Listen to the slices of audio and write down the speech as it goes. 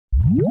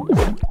Hey,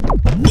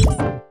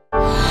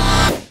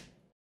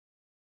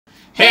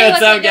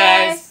 what's up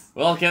guys?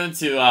 Welcome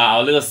to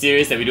our little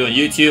series that we do on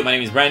YouTube. My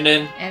name is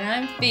Brandon. And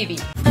I'm Phoebe.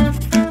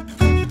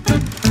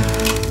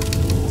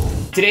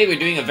 Today we're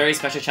doing a very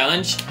special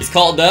challenge. It's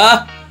called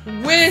the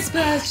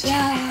Whisper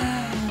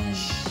Challenge.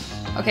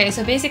 Okay,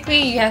 so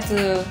basically you have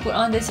to put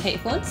on these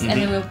headphones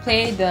and then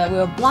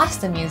we'll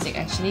blast the music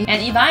actually. And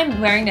if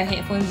I'm wearing the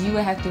headphones, you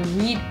will have to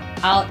read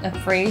out a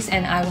phrase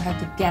and I will have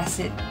to guess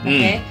it.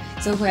 Okay?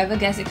 So whoever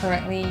guesses it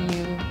correctly,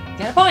 you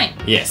get a point.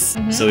 Yes.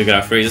 So we got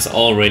our phrases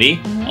all ready.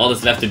 All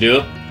that's left to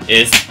do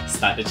is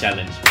start the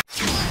challenge.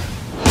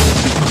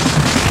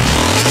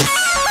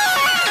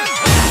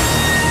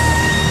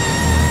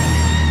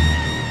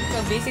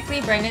 So basically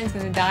Brandon is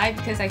gonna die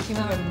because I came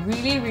up with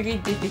really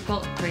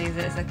difficult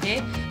phrases,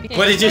 okay?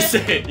 What did you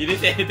say? You didn't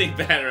say anything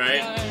bad,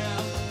 right? No.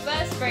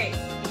 First phrase.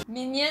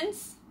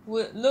 Minions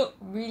would look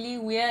really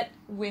weird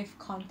with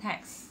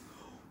contacts.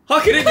 How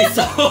can it be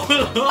so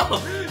long?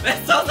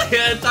 That sounds like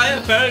an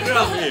entire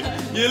paragraph.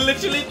 You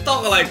literally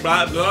talk like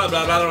blah blah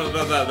blah blah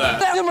blah blah blah.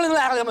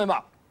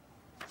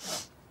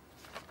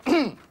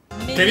 Can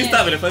you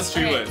start with the first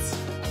three words?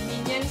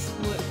 Minions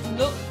would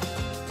look.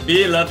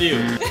 B, love you.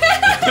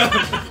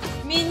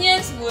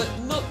 Minions would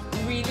look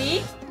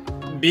really.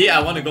 B, I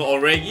want to go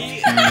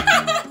already.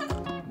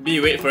 B,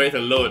 wait for it to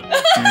load.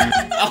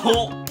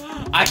 Oh,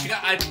 I zero.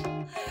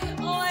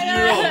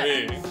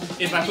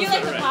 It's my first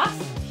one, right?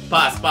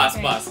 Pass.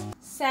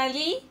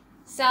 Sally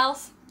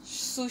sells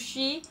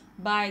sushi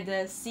by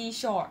the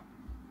seashore.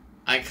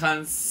 I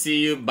can't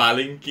see you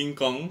baling King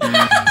Kong.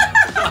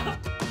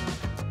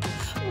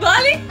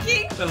 Baling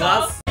King Kong? The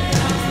last.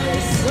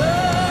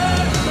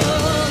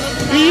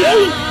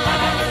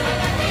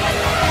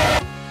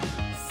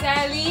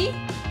 Sally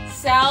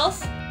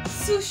sells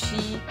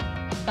sushi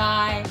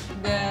by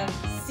the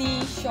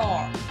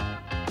seashore.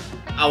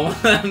 I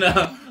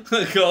wanna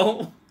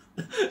go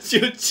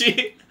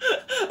sushi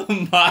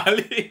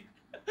Bali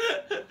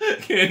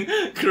King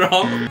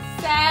Kong.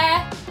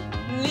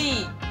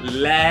 Sally.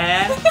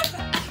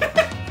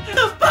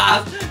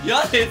 Pass.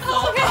 Yours is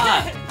so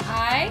fast.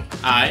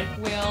 I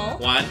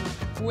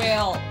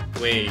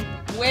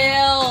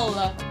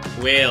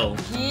will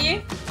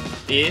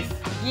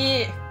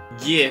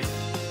give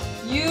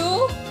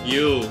you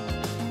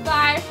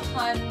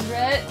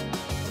 500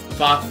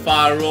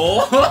 Fafaro.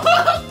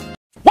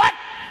 What?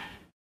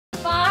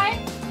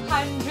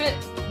 500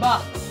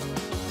 bucks.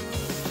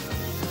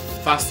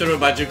 Faster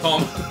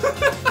Bajicom.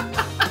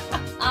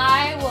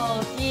 I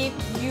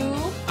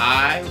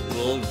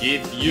will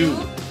give you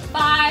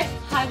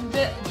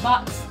 500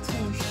 bucks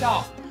to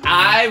shop.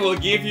 I will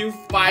give you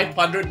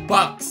 500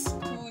 bucks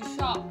To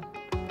shop.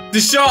 to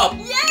shop.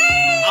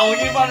 Yay! I will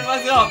give 500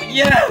 bucks to shop.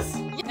 Yes.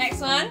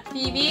 Next one,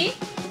 Phoebe.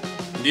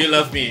 Do you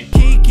love me?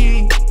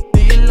 Kiki, do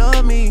you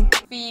love me?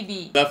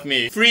 Phoebe Love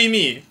me. Free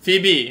me.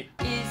 Phoebe.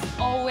 is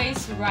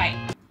always right.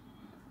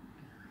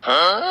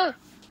 Huh?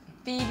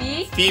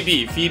 Phoebe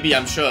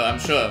I'm sure.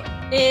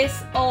 is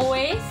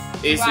always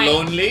Is right.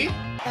 lonely?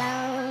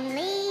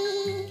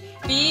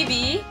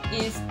 Phoebe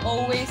is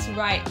always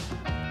right.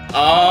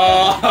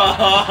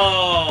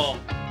 Oh.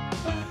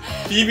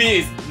 Phoebe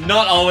is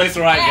not always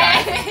right,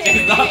 guys.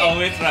 She's not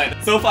always right.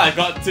 So far I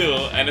got two,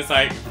 and it's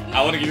like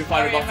I want to give you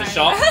 500 bucks to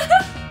shop,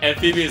 and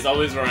Phoebe is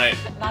always right.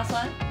 Last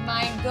one.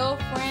 My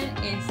girlfriend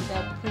is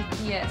the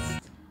prettiest.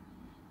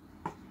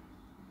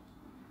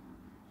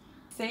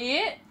 Say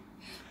it.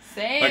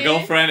 My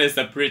girlfriend is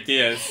the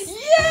prettiest.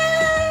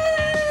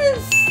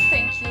 Yes!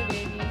 Thank you,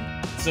 baby.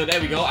 So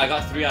there we go. I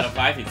got 3 out of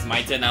 5. It's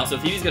my turn now. So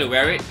Phoebe's gonna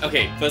wear it.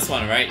 Okay, first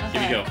one, right? Okay.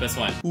 Here we go. First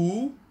one.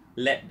 Who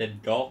let the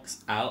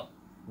dogs out?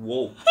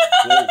 Whoa.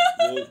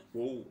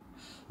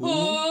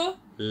 Who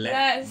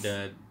let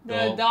the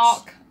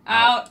dog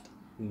out?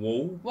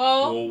 Whoa.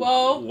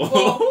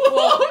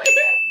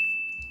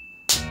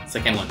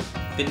 Second one.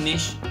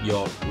 Finish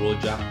your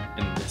rojak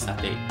and the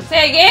satay.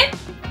 Say again.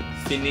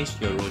 Finish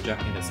your rojak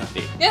and the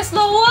satay. Yeah,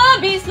 slower.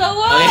 Be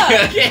slower.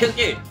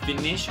 Okay.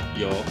 Finish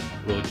your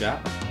rojak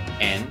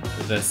and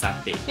the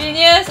satay.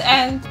 Phineas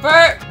and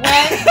Bert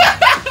went.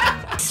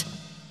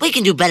 We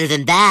can do better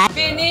than that.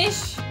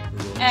 Finish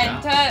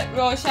and entered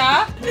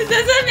Rosha. It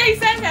doesn't make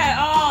sense at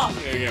all.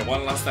 Okay,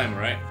 one last time,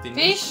 right?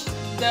 Fish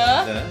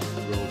the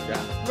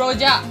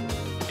rojak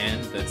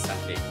and the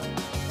satay.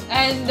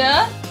 and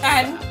then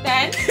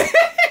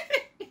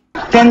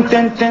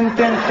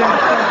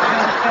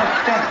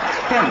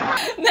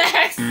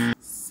next.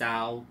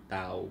 Sao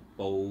tao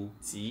bou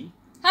ji.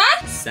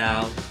 Huh?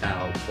 Sao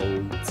tao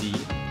bou ji.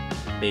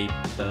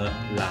 Paper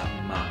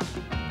llama.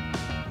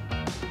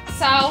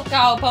 Sao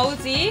Gao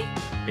Bozi.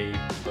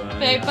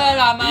 Paper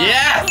llama.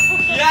 Yes!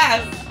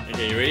 Yes!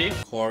 Okay, you ready?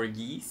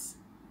 Corgis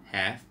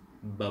have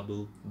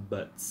bubble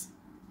butts.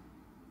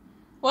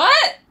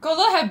 What?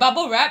 Golo have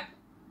bubble wrap.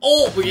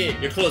 Oh, okay,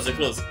 you're close.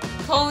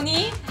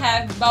 Coney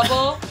have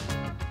bubble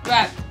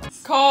wrap.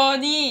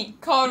 Coney.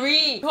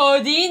 Corinne.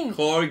 Corgi.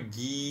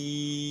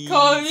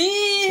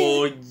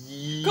 Corinne.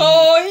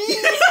 Corgi.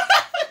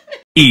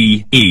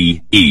 E.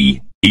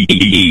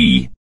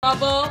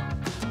 Bubble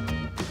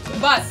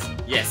butt.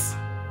 Yes.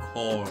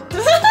 Core.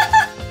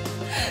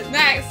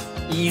 Next.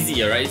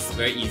 Easy, alright? It's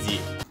very easy.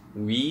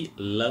 We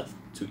love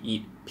to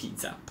eat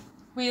pizza.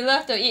 We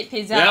love to eat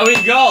pizza. There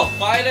we go!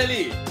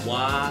 Finally!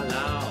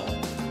 Walao.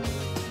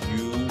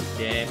 You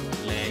damn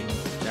lang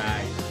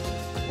die.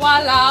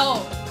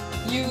 Walao.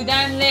 You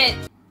damn late.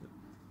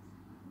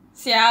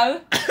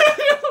 Xiao.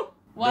 The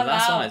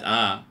last one is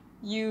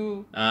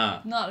You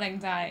not lang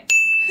zai.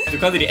 To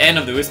come to the end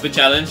of the Whisper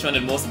Challenge, one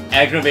of the most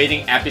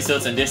aggravating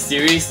episodes in this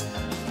series.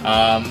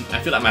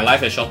 I feel like my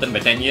life has shortened by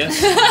 10 years.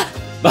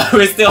 But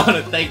we still want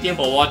to thank you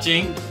for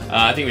watching.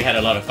 I think we had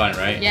a lot of fun,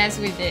 right? Yes,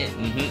 we did.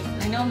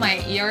 I know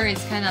my ear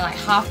is kind of like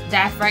half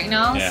deaf right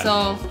now,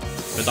 so...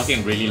 We're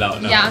talking really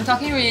loud now. Yeah, I'm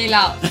talking really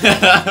loud.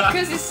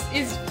 Because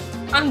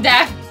I'm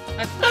deaf.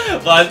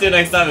 But until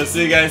next time, we'll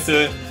see you guys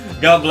soon.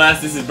 God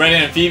bless. This is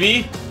Brandon and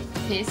Phoebe.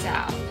 Peace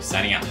out.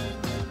 Signing out.